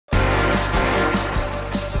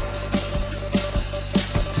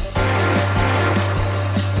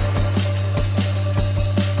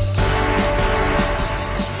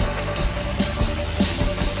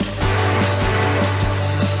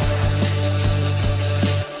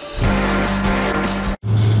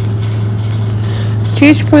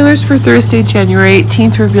GH spoilers for Thursday, January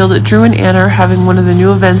 18th reveal that Drew and Anna are having one of the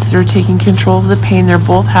new events that are taking control of the pain they're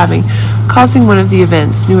both having, causing one of the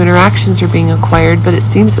events. New interactions are being acquired, but it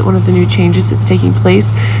seems that one of the new changes that's taking place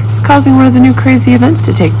is causing one of the new crazy events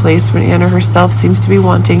to take place when Anna herself seems to be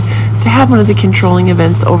wanting to have one of the controlling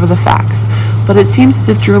events over the facts. But it seems as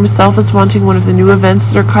if Drew himself is wanting one of the new events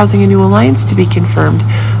that are causing a new alliance to be confirmed.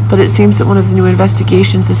 But it seems that one of the new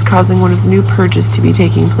investigations is causing one of the new purges to be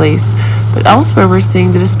taking place. But elsewhere we're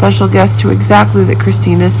seeing that a special guest to exactly that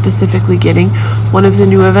Christina is specifically getting one of the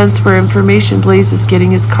new events where information Blaze is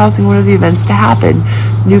getting is causing one of the events to happen.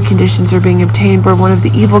 New conditions are being obtained where one of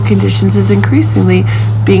the evil conditions is increasingly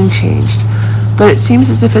being changed. But it seems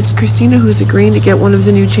as if it's Christina who's agreeing to get one of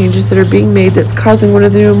the new changes that are being made that's causing one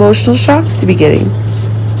of the new emotional shocks to be getting.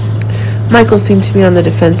 Michael seemed to be on the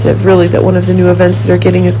defensive, really, that one of the new events that are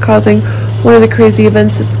getting is causing one of the crazy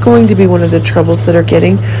events that's going to be one of the troubles that are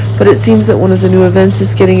getting, but it seems that one of the new events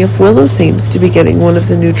is getting if Willow seems to be getting one of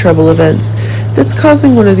the new trouble events that's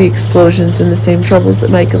causing one of the explosions and the same troubles that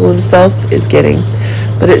Michael himself is getting.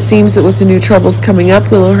 But it seems that with the new troubles coming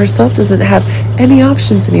up, Willow herself doesn't have any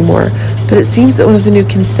options anymore. But it seems that one of the new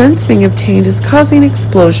consents being obtained is causing an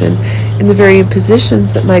explosion in the very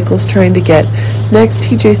impositions that Michael's trying to get. Next,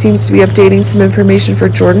 TJ seems to be updating some information for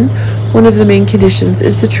Jordan. One of the main conditions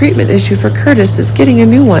is the treatment issue for Curtis is getting a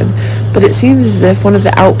new one. But it seems as if one of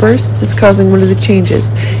the outbursts is causing one of the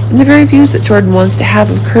changes in the very views that Jordan wants to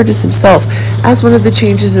have of Curtis himself, as one of the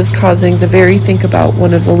changes is causing the very think about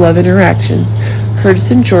one of the love interactions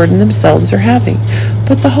Curtis and Jordan themselves are having.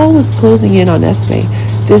 But the hall was closing in on Esme.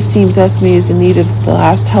 This seems Esme is in need of the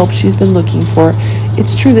last help she's been looking for.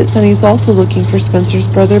 It's true that Sonny's also looking for Spencer's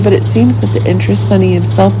brother, but it seems that the interest Sonny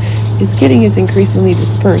himself is getting is increasingly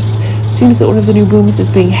dispersed. It seems that one of the new booms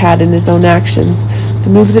is being had in his own actions, the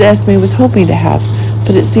move that Esme was hoping to have.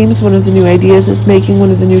 But it seems one of the new ideas is making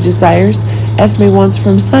one of the new desires Esme wants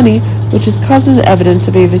from Sonny, which is causing the evidence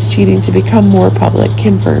of Ava's cheating to become more public,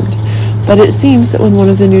 confirmed. But it seems that when one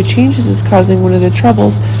of the new changes is causing one of the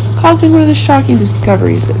troubles, causing one of the shocking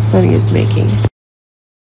discoveries that Sonny is making.